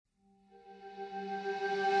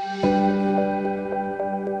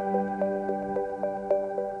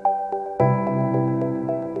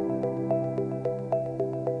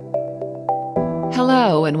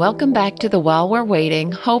Hello, and welcome back to the While We're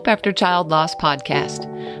Waiting, Hope After Child Loss podcast.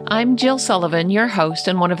 I'm Jill Sullivan, your host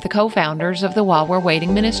and one of the co-founders of the While We're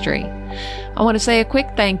Waiting ministry. I want to say a quick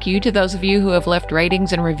thank you to those of you who have left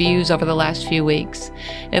ratings and reviews over the last few weeks.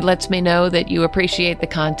 It lets me know that you appreciate the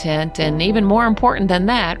content, and even more important than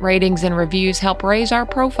that, ratings and reviews help raise our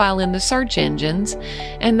profile in the search engines,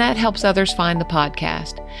 and that helps others find the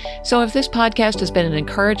podcast. So if this podcast has been an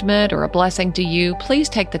encouragement or a blessing to you, please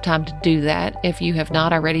take the time to do that if you have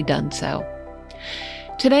not already done so.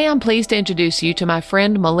 Today, I'm pleased to introduce you to my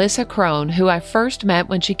friend Melissa Crone, who I first met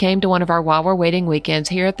when she came to one of our While We're Waiting weekends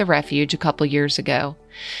here at the Refuge a couple years ago.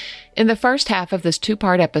 In the first half of this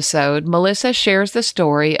two-part episode, Melissa shares the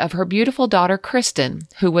story of her beautiful daughter, Kristen,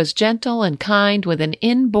 who was gentle and kind with an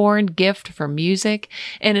inborn gift for music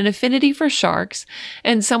and an affinity for sharks,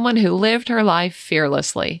 and someone who lived her life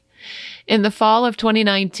fearlessly. In the fall of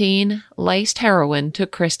 2019, laced heroin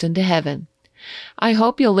took Kristen to heaven. I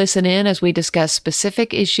hope you'll listen in as we discuss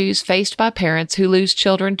specific issues faced by parents who lose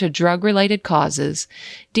children to drug-related causes,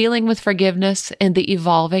 dealing with forgiveness, and the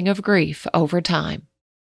evolving of grief over time.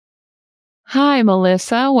 Hi,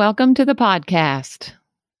 Melissa. Welcome to the podcast.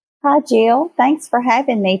 Hi, Jill. Thanks for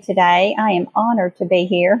having me today. I am honored to be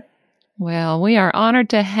here. Well, we are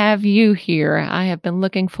honored to have you here. I have been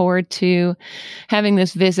looking forward to having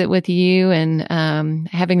this visit with you and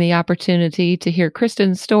having the opportunity to hear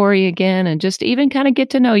Kristen's story again and just even kind of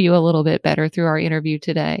get to know you a little bit better through our interview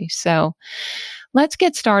today. So let's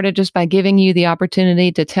get started just by giving you the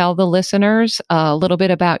opportunity to tell the listeners a little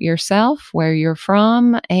bit about yourself, where you're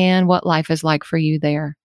from, and what life is like for you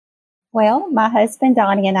there. Well, my husband,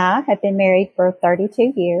 Donnie, and I have been married for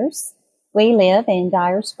 32 years. We live in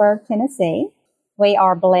Dyersburg, Tennessee. We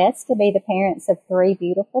are blessed to be the parents of three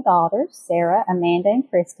beautiful daughters, Sarah, Amanda, and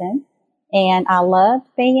Kristen. And I loved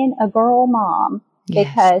being a girl mom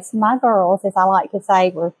because my girls, as I like to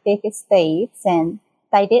say, were thick as thieves, and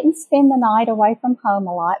they didn't spend the night away from home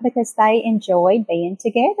a lot because they enjoyed being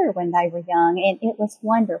together when they were young, and it was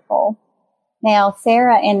wonderful. Now,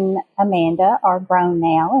 Sarah and Amanda are grown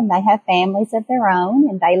now, and they have families of their own,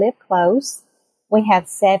 and they live close. We have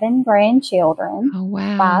 7 grandchildren, Oh,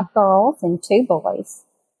 wow. 5 girls and 2 boys.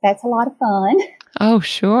 That's a lot of fun. Oh,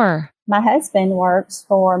 sure. My husband works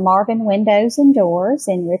for Marvin Windows and Doors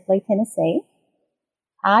in Ripley, Tennessee.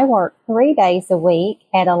 I work 3 days a week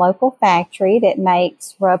at a local factory that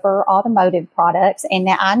makes rubber automotive products. And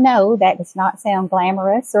now I know that does not sound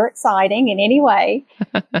glamorous or exciting in any way,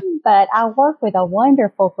 but I work with a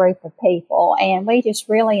wonderful group of people, and we just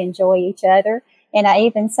really enjoy each other. And I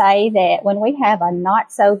even say that when we have a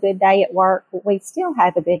not so good day at work, we still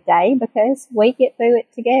have a good day because we get through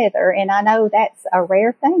it together. And I know that's a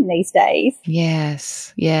rare thing these days.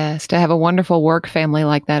 Yes. To have a wonderful work family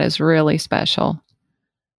like that is really special.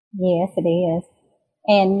 Yes, it is.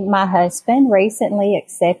 And my husband recently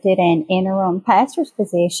accepted an interim pastor's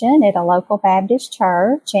position at a local Baptist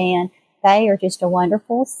church, and they are just a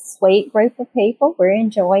wonderful, sweet group of people. We're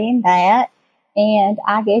enjoying that. And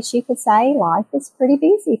I guess you could say life is pretty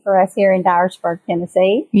busy for us here in Dyersburg,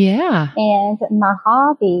 Tennessee. Yeah. And my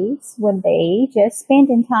hobbies would be just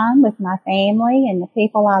spending time with my family and the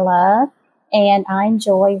people I love. And I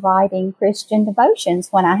enjoy writing Christian devotions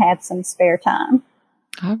when I have some spare time.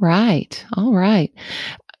 All right.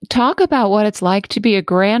 Talk about what it's like to be a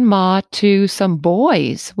grandma to some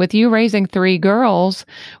boys. With you raising 3 girls,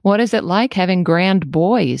 what is it like having grand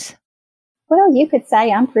boys? Well, you could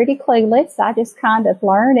say I'm pretty clueless. I just kind of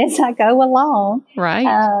learn as I go along. Right.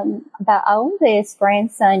 The oldest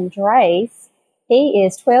grandson, Drace, he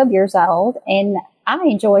is 12 years old, and I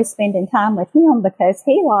enjoy spending time with him because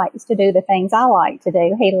he likes to do the things I like to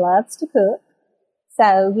do. He loves to cook.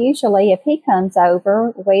 So usually if he comes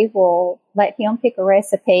over, we will let him pick a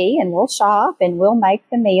recipe and we'll shop and we'll make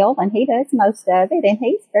the meal, and he does most of it, and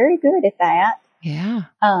he's very good at that. Yeah.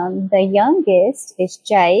 The youngest is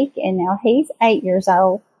Jake, and now he's 8 years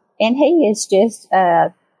old, and he is just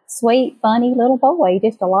a sweet, funny little boy,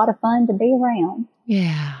 just a lot of fun to be around.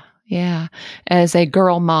 Yeah. As a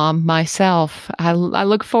girl mom myself, I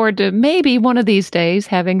look forward to maybe one of these days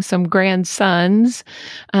having some grandsons,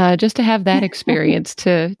 just to have that experience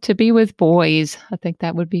to be with boys. I think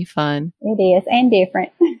that would be fun. It is, and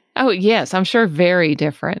different. Oh, yes, I'm sure very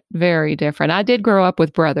different, very different. I did grow up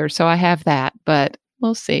with brothers, so I have that, but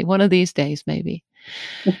we'll see. One of these days, maybe.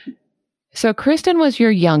 So Kristen was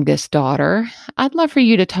your youngest daughter. I'd love for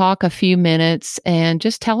you to talk a few minutes and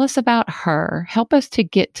just tell us about her. Help us to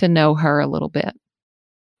get to know her a little bit.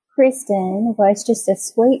 Kristen was just a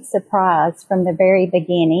sweet surprise from the very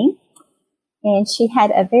beginning. And she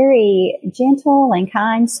had a very gentle and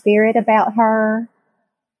kind spirit about her.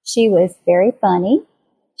 She was very funny.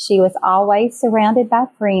 She was always surrounded by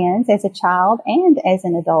friends as a child and as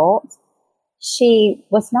an adult. She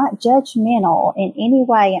was not judgmental in any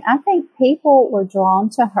way, and I think people were drawn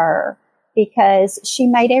to her because she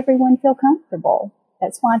made everyone feel comfortable.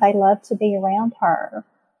 That's why they loved to be around her.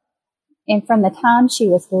 And from the time she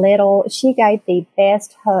was little, she gave the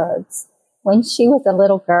best hugs. When she was a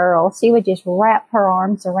little girl, she would just wrap her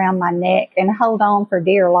arms around my neck and hold on for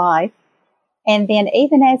dear life. And then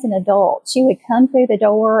even as an adult, she would come through the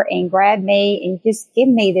door and grab me and just give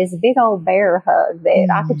me this big old bear hug that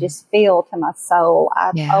I could just feel to my soul.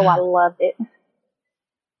 I loved it.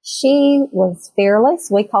 She was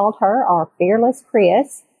fearless. We called her our fearless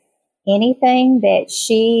Chris. Anything that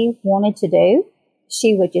she wanted to do,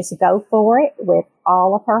 she would just go for it with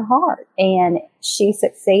all of her heart. And she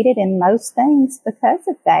succeeded in most things because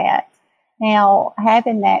of that. Now,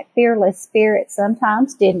 having that fearless spirit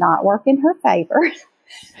sometimes did not work in her favor,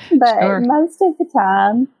 but most of the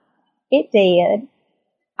time it did.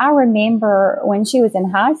 I remember when she was in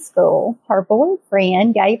high school, her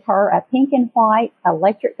boyfriend gave her a pink and white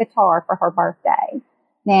electric guitar for her birthday.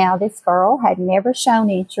 Now, this girl had never shown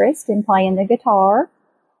interest in playing the guitar,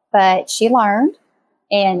 but she learned,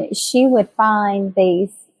 and she would find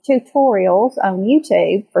these tutorials on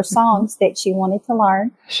YouTube for songs that she wanted to learn.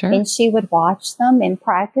 Sure. And she would watch them and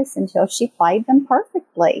practice until she played them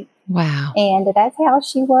perfectly. Wow. And that's how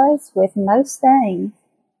she was with most things.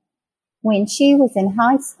 When she was in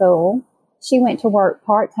high school, she went to work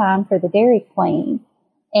part-time for the Dairy Queen.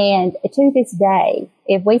 And to this day,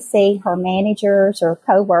 if we see her managers or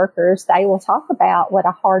co-workers, they will talk about what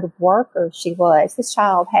a hard worker she was. This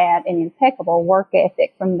child had an impeccable work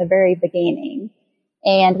ethic from the very beginning.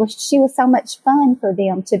 And she was so much fun for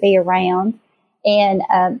them to be around. And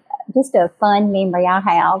just a fun memory I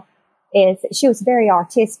have is she was very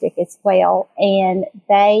artistic as well. And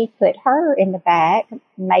they put her in the back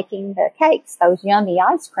making the cakes, those yummy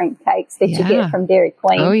ice cream cakes that you get from Dairy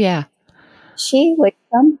Queen. Oh, yeah. She would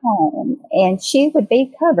come home and she would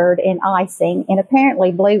be covered in icing. And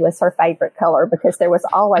apparently blue was her favorite color because there was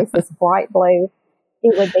always this bright blue.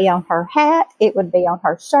 It would be on her hat, it would be on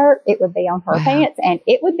her shirt, it would be on her pants, and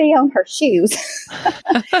it would be on her shoes.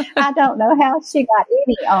 I don't know how she got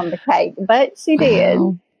any on the cake, but she did.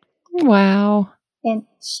 Wow. And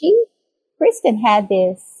Kristen had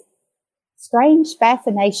this strange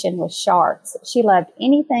fascination with sharks. She loved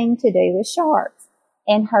anything to do with sharks.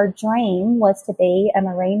 And her dream was to be a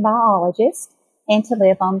marine biologist and to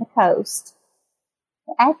live on the coast.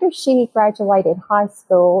 After she graduated high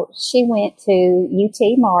school, she went to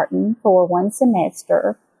UT Martin for one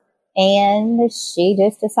semester, and she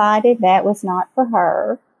just decided that was not for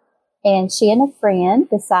her. And she and a friend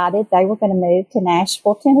decided they were going to move to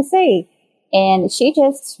Nashville, Tennessee. And she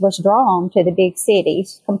just was drawn to the big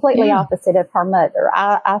cities, completely opposite of her mother.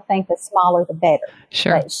 I think the smaller the better.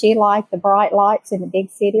 Sure. But she liked the bright lights and the big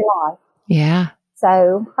city life. Yeah.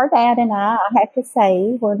 So her dad and I have to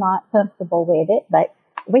say, were not comfortable with it, but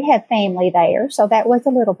we had family there, so that was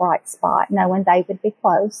a little bright spot, knowing they would be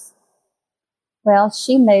close. Well,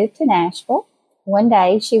 she moved to Nashville. One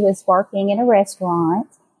day she was working in a restaurant,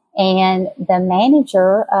 and the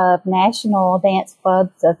manager of National Dance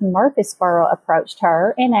Clubs of Murfreesboro approached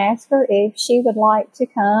her and asked her if she would like to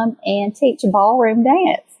come and teach ballroom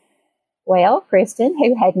dance. Well, Kristen,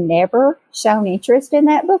 who had never shown interest in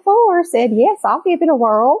that before, said, yes, I'll give it a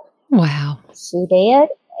whirl. Wow. She did.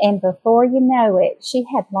 And before you know it, she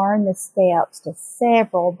had learned the steps to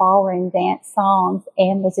several ballroom dance songs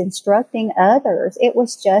and was instructing others. It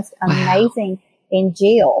was just amazing. And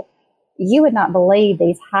Jill, you would not believe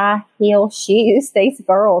these high heel shoes these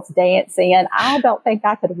girls dance in. I don't think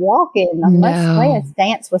I could walk in them, much less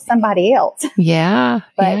dance with somebody else. Yeah.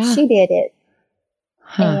 But she did it.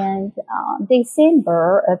 And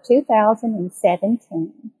December of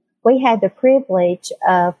 2017, we had the privilege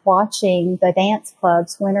of watching the dance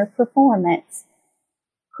club's winter performance.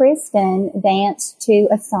 Kristen danced to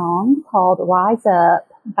a song called Rise Up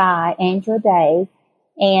by Andra Day,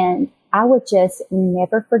 and I would just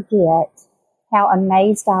never forget how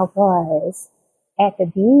amazed I was at the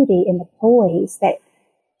beauty and the poise that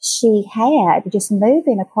she had just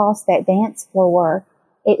moving across that dance floor.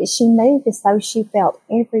 She moved as though she felt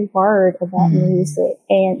every word of that music.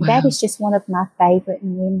 And that is just one of my favorite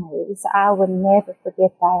memories. I would never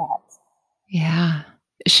forget that. Yeah.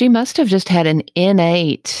 She must have just had an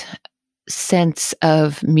innate sense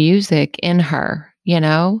of music in her,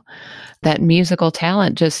 that musical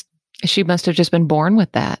talent. She must have just been born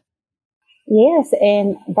with that. Yes,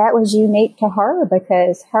 and that was unique to her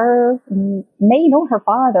because me nor her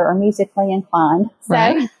father are musically inclined.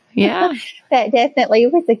 So Yeah. That definitely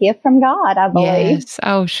was a gift from God, I believe. Yes.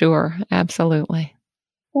 Oh, sure. Absolutely.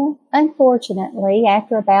 Well, unfortunately,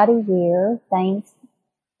 after about a year, things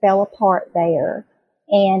fell apart there,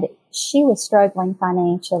 and she was struggling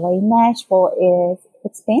financially. Nashville is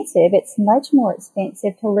expensive. It's much more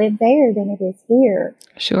expensive to live there than it is here.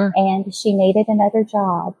 Sure. And she needed another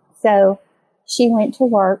job. So she went to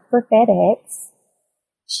work for FedEx.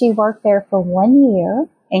 She worked there for 1 year,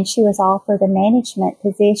 and she was offered a management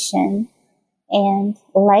position. And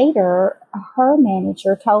later, her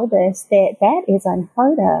manager told us that that is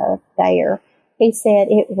unheard of there. He said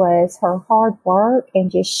it was her hard work and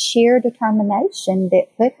just sheer determination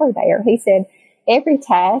that put her there. He said every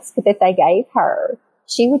task that they gave her,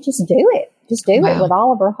 she would just do it Wow. with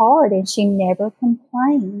all of her heart, and she never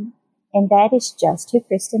complained. And that is just who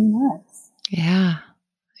Kristen was. Yeah.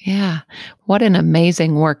 Yeah. What an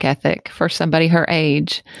amazing work ethic for somebody her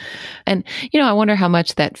age. And, I wonder how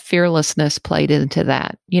much that fearlessness played into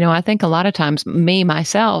that. I think a lot of times,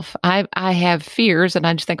 myself, I have fears and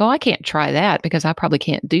I just think, oh, I can't try that because I probably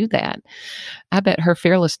can't do that. I bet her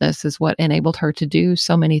fearlessness is what enabled her to do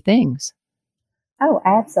so many things. Oh,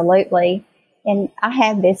 absolutely. And I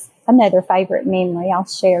have another favorite memory I'll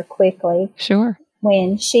share quickly. Sure.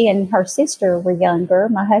 When she and her sister were younger,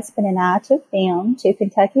 my husband and I took them to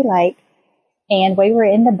Kentucky Lake, and we were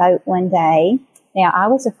in the boat one day. Now, I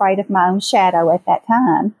was afraid of my own shadow at that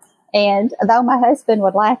time, and though my husband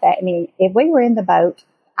would laugh at me, if we were in the boat,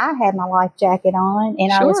 I had my life jacket on,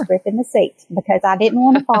 and I was Sure. gripping the seat because I didn't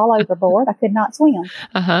want to fall overboard. I could not swim.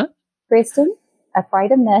 Uh-huh. Kristen,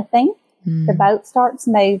 afraid of nothing, the boat starts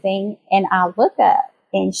moving, and I look up,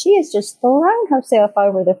 and she has just thrown herself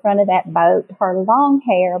over the front of that boat, her long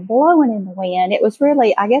hair blowing in the wind. It was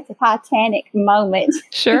really, I guess, a Titanic moment,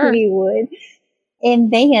 Sure. if you would.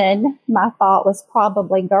 And then my thought was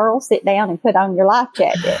probably, girl, sit down and put on your life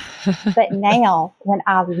jacket. But now, when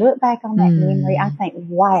I look back on that memory, I think,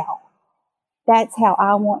 wow, that's how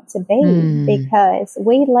I want to be, because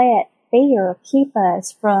we let fear keep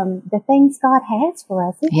us from the things God has for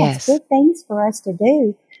us. He has good things for us to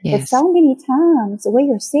do. But so many times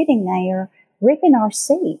we are sitting there, ripping our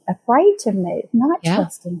seat, afraid to move, not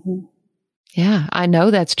trusting Him. Yeah, I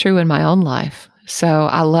know that's true in my own life. So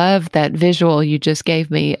I love that visual you just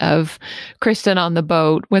gave me of Kristen on the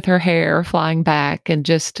boat with her hair flying back and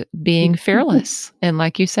just being fearless. And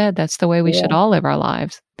like you said, that's the way we should all live our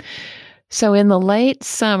lives. So in the late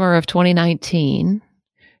summer of 2019,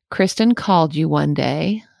 Kristen called you one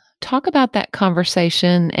day. Talk about that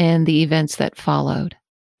conversation and the events that followed.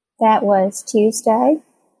 That was Tuesday,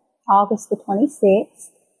 August the 26th,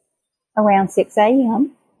 around 6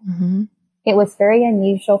 a.m. Mm-hmm. It was very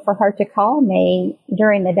unusual for her to call me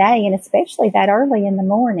during the day, and especially that early in the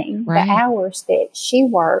morning. Right. The hours that she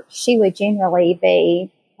worked, she would generally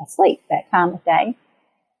be asleep that time of day.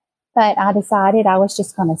 But I decided I was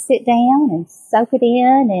just going to sit down and soak it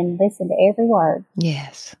in and listen to every word.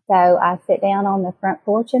 Yes. So I sat down on the front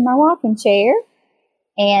porch in my rocking chair,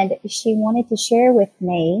 and she wanted to share with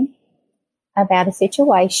me about a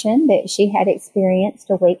situation that she had experienced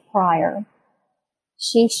a week prior.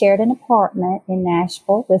 She shared an apartment in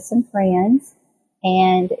Nashville with some friends,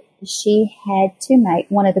 and she had to make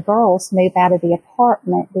one of the girls move out of the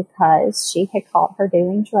apartment because she had caught her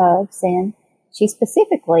doing drugs, and she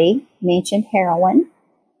specifically mentioned heroin,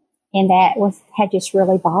 and that had just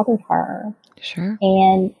really bothered her. Sure.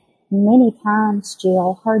 And many times,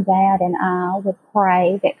 Jill, her dad and I would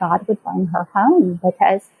pray that God would bring her home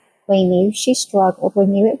because we knew she struggled. We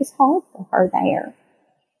knew it was hard for her there.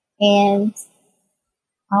 And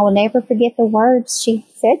I will never forget the words she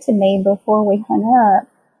said to me before we hung up.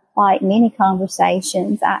 Like many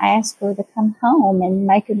conversations, I asked her to come home and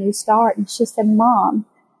make a new start, and she said, Mom,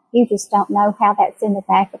 you just don't know how that's in the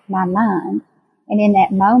back of my mind. And in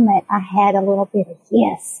that moment, I had a little bit of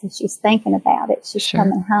yes. She's thinking about it. She's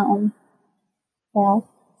coming home. Well,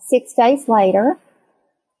 6 days later,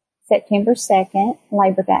 September 2nd,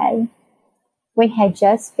 Labor Day, we had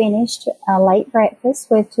just finished a late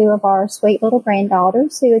breakfast with two of our sweet little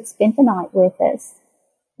granddaughters who had spent the night with us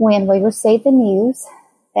when we received the news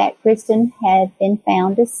that Kristen had been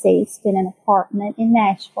found deceased in an apartment in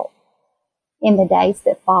Nashville. In the days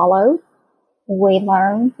that followed, we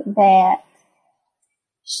learned that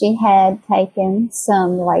she had taken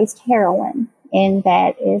some laced heroin, and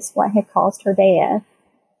that is what had caused her death.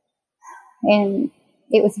 And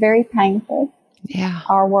it was very painful. Yeah.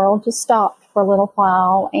 Our world just stopped for a little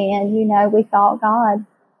while, and, we thought, God,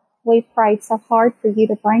 we prayed so hard for you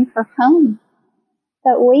to bring her home,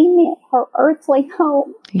 but we meant her earthly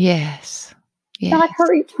home. Yes. Not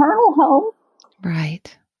her eternal home.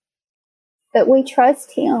 Right. But we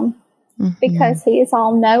trust him because he is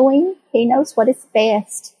all knowing. He knows what is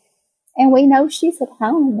best. And we know she's at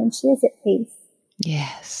home and she is at peace.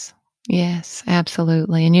 Yes. Yes,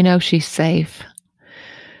 absolutely. And you know she's safe.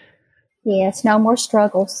 Yes, no more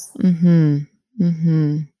struggles.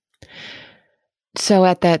 So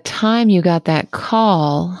at that time you got that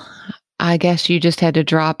call, I guess you just had to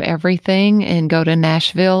drop everything and go to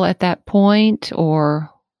Nashville at that point, or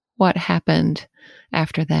what happened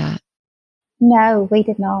after that? No, we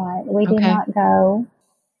did not. We did not go.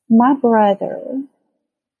 My brother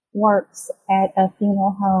works at a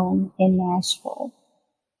funeral home in Nashville,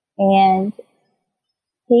 and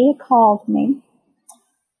he called me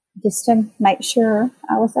just to make sure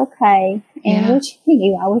I was okay, and which he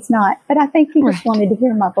knew I was not, but I think he just wanted to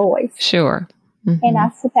hear my voice. Sure. And I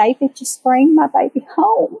said, David, just bring my baby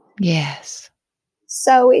home. Yes.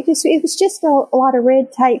 So it was just a lot of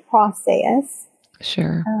red tape process.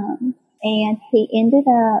 Sure. And he ended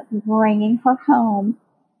up bringing her home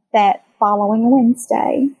that following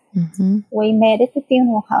Wednesday. We met at the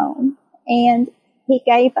funeral home, and he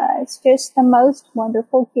gave us just the most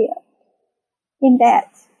wonderful gift in that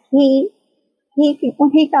he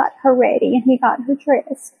when he got her ready and he got her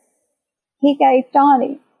dressed, he gave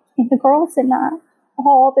Donnie and the girls and I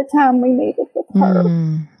all the time we needed with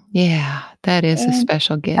her. Yeah, that is a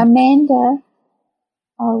special gift. Amanda,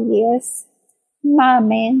 oh yes, my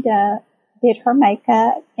Amanda did her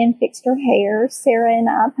makeup and fixed her hair. Sarah and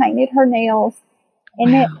I painted her nails.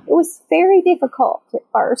 And it was very difficult at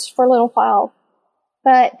first for a little while.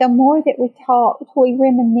 But the more that we talked, we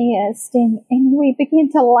reminisced and we began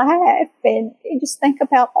to laugh and just think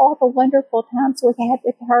about all the wonderful times we had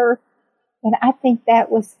with her. And I think that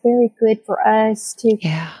was very good for us to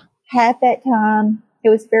have that time. It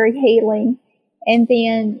was very healing. And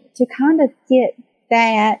then to kind of get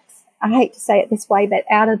that, I hate to say it this way, but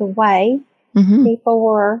out of the way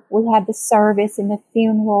before we had the service and the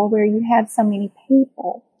funeral where you have so many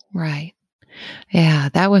people. Right. Yeah,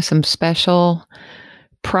 that was some special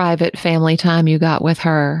private family time you got with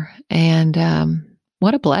her. And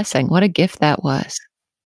what a blessing. What a gift that was.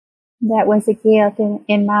 That was a gift.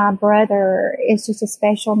 And my brother is just a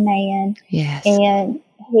special man. Yes. And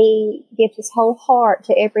he gives his whole heart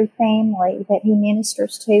to every family that he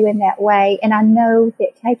ministers to in that way. And I know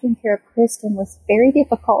that taking care of Kristen was very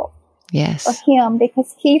difficult for him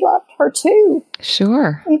because he loved her too.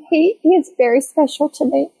 Sure. And he is very special to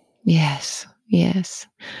me. Yes. Yes.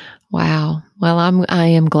 Wow. Well, I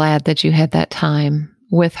am glad that you had that time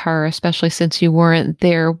with her, especially since you weren't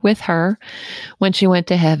there with her when she went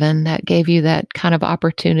to heaven. That gave you that kind of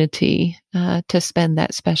opportunity to spend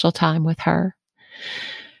that special time with her.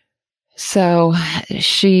 So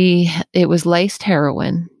it was laced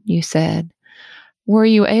heroin, you said. Were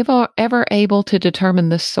you ever able to determine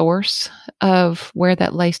the source of where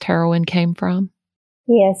that laced heroin came from?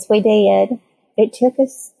 Yes, we did. It took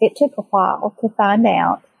a while to find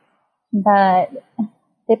out, but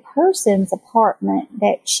the person's apartment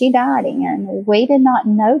that she died in, we did not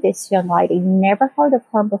know this young lady, never heard of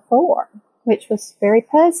her before, which was very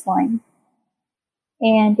puzzling.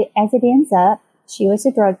 And as it ends up, she was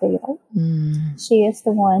a drug dealer. She is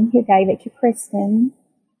the one who gave it to Kristen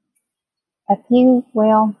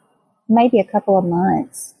maybe a couple of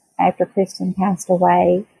months after Kristen passed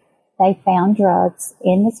away. They found drugs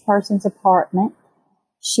in this person's apartment.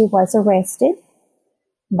 She was arrested,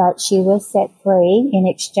 but she was set free in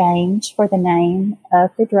exchange for the name of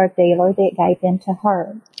the drug dealer that gave them to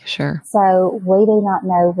her. Sure. So we do not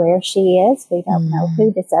know where she is. We don't know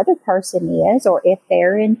who this other person is or if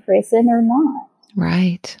they're in prison or not.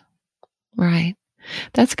 Right. Right.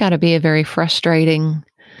 That's got to be a very frustrating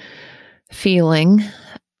feeling,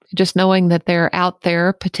 just knowing that they're out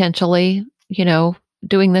there potentially,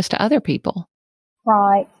 doing this to other people.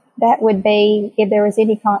 Right. That would be, if there was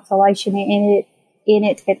any consolation in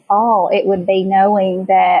it at all, it would be knowing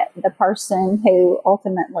that the person who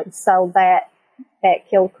ultimately sold that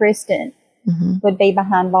killed Kristen would be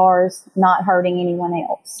behind bars, not hurting anyone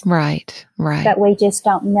else. Right. Right. But we just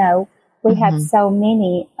don't know. We have so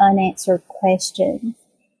many unanswered questions,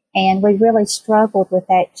 and we really struggled with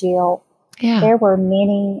that, Jill. Yeah. There were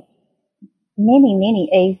many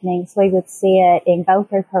evenings we would sit and go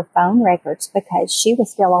through her phone records because she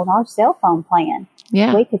was still on our cell phone plan.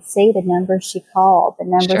 Yeah. We could see the numbers she called, the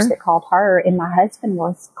numbers that called her, and my husband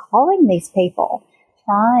was calling these people,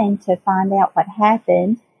 trying to find out what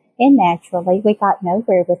happened. And naturally, we got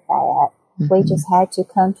nowhere with that. We just had to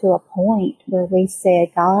come to a point where we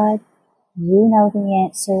said, God, you know the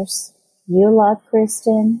answers. You love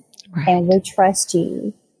Kristen, and we trust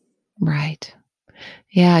you. Right.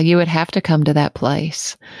 Yeah, you would have to come to that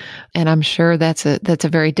place. And I'm sure that's a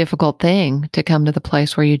very difficult thing to come to the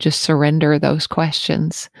place where you just surrender those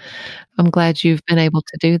questions. I'm glad you've been able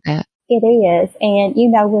to do that. It is. And,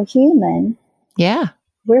 we're human. Yeah.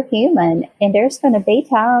 We're human. And there's going to be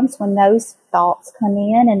times when those thoughts come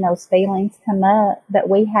in and those feelings come up, but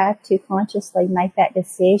we have to consciously make that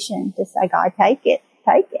decision to say, God, take it.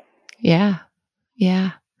 Yeah.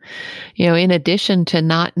 Yeah. In addition to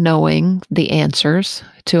not knowing the answers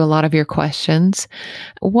to a lot of your questions,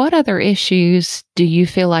 what other issues do you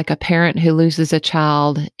feel like a parent who loses a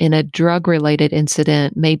child in a drug-related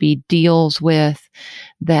incident maybe deals with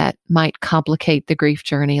that might complicate the grief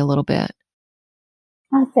journey a little bit?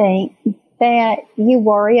 I think that you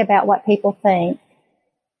worry about what people think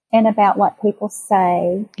and about what people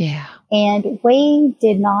say. Yeah. And we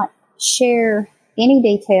did not share any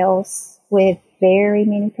details with very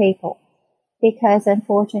many people because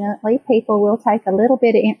unfortunately people will take a little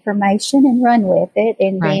bit of information and run with it,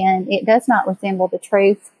 and then it does not resemble the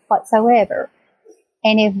truth whatsoever.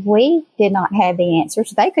 And if we did not have the answers,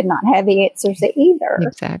 they could not have the answers either.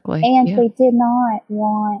 Exactly. And we did not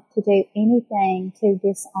want to do anything to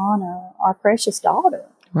dishonor our precious daughter.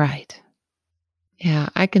 Right. Yeah,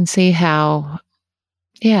 I can see how,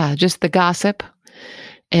 just the gossip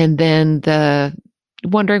and then the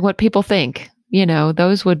wondering what people think.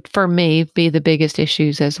 Those would, for me, be the biggest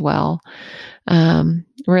issues as well,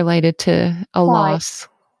 related to a loss.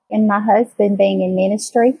 And my husband being in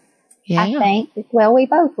ministry, I think, we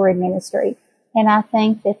both were in ministry. And I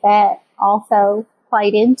think that also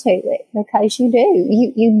played into it because you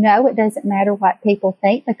it doesn't matter what people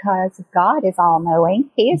think because God is all knowing.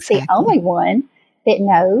 He is the only one that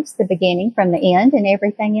knows the beginning from the end and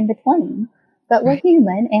everything in between. But we're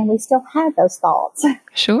human and we still have those thoughts.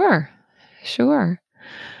 Sure.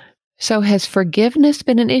 So has forgiveness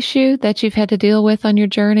been an issue that you've had to deal with on your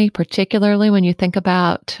journey, particularly when you think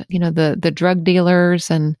about, the drug dealers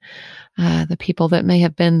and the people that may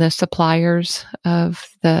have been the suppliers of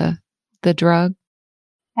the drug?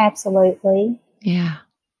 Absolutely. Yeah.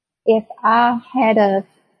 If I had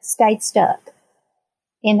stayed stuck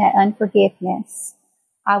in that unforgiveness,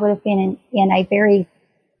 I would have been in a very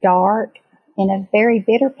dark, in a very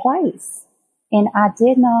bitter place. And I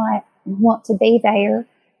did not want to be there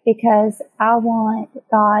because I want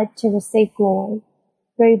God to receive glory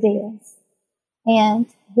through this. And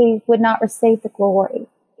He would not receive the glory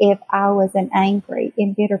if I was an angry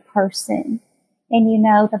and bitter person. And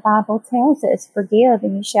the Bible tells us, forgive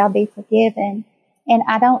and you shall be forgiven. And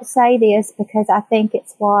I don't say this because I think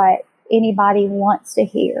it's what anybody wants to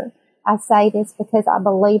hear. I say this because I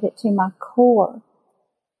believe it to my core.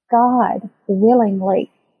 God willingly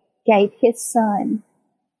gave His Son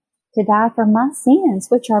to die for my sins,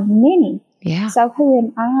 which are many. Yeah. So who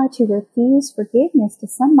am I to refuse forgiveness to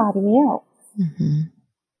somebody else? Mm-hmm.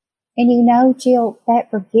 And Jill, that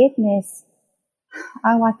forgiveness,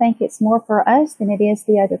 I think it's more for us than it is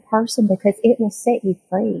the other person because it will set you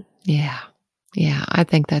free. Yeah. Yeah, I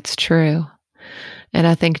think that's true. And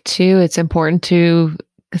I think, too, it's important to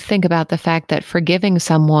think about the fact that forgiving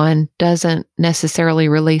someone doesn't necessarily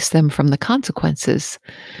release them from the consequences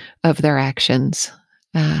of their actions.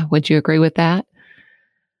 Would you agree with that?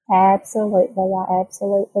 Absolutely. I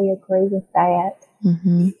absolutely agree with that.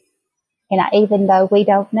 Mm-hmm. And even though we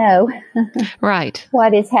don't know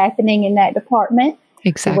what is happening in that department,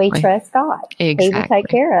 we trust God. He will take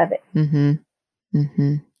care of it. Mm-hmm.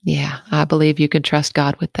 Mm-hmm. Yeah, I believe you can trust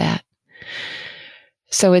God with that.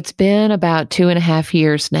 So it's been about 2.5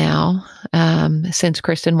 years now since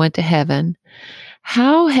Kristen went to heaven.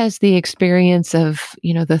 How has the experience of,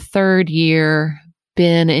 the third year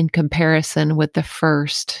been in comparison with the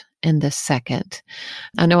first and the second?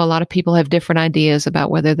 I know a lot of people have different ideas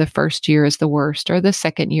about whether the first year is the worst or the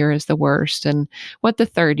second year is the worst and what the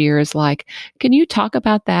third year is like. Can you talk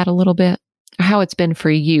about that a little bit? How it's been for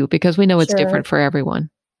you? Because we know it's different for everyone.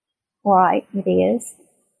 Right, it is.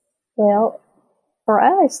 Well, for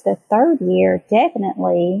us, the third year,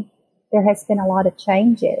 definitely, there has been a lot of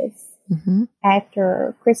changes. Mm-hmm.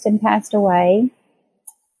 After Kristen passed away,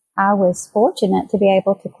 I was fortunate to be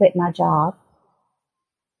able to quit my job.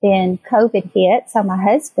 Then COVID hit, so my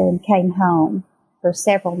husband came home for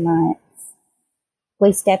several months.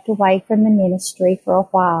 We stepped away from the ministry for a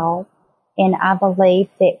while, and I believe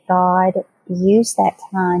that God used that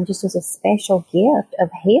time just as a special gift of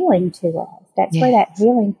healing to us. That's where that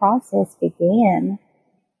healing process began.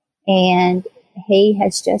 And He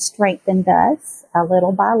has just strengthened us a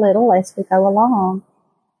little by little as we go along.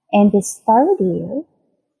 And this third year,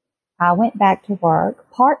 I went back to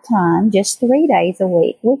work part-time, just 3 days a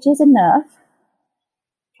week, which is enough.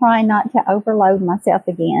 trying not to overload myself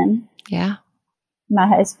again. Yeah. My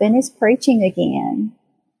husband is preaching again.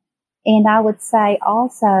 And I would say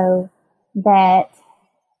also that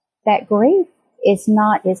grief is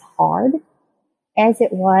not as hard as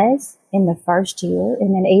it was in the first year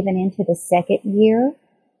and then even into the second year.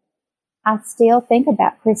 I still think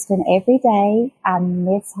about Kristen every day. I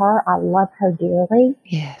miss her. I love her dearly.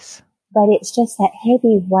 Yes. But it's just that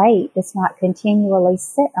heavy weight that's not continually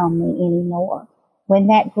set on me anymore. When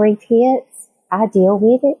that grief hits, I deal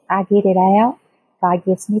with it. I get it out. God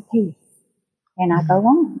gives me peace. And I go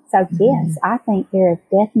on. So yes, I think there have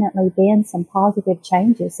definitely been some positive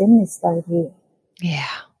changes in this third year. Yeah.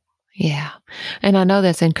 Yeah. And I know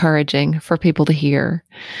that's encouraging for people to hear,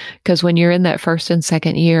 because when you're in that first and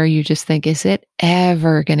second year, you just think, is it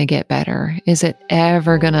ever going to get better? Is it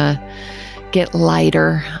ever going to get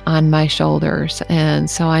lighter on my shoulders? And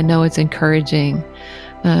so I know it's encouraging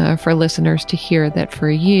for listeners to hear that for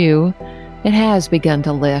you, it has begun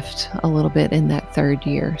to lift a little bit in that third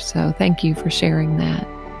year. So thank you for sharing that.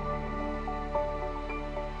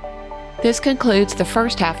 This concludes the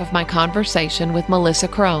first half of my conversation with Melissa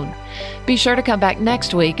Crone. Be sure to come back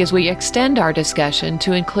next week as we extend our discussion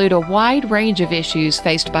to include a wide range of issues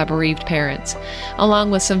faced by bereaved parents,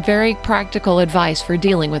 along with some very practical advice for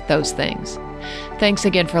dealing with those things. Thanks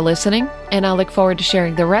again for listening, and I look forward to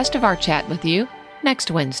sharing the rest of our chat with you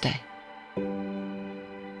next Wednesday.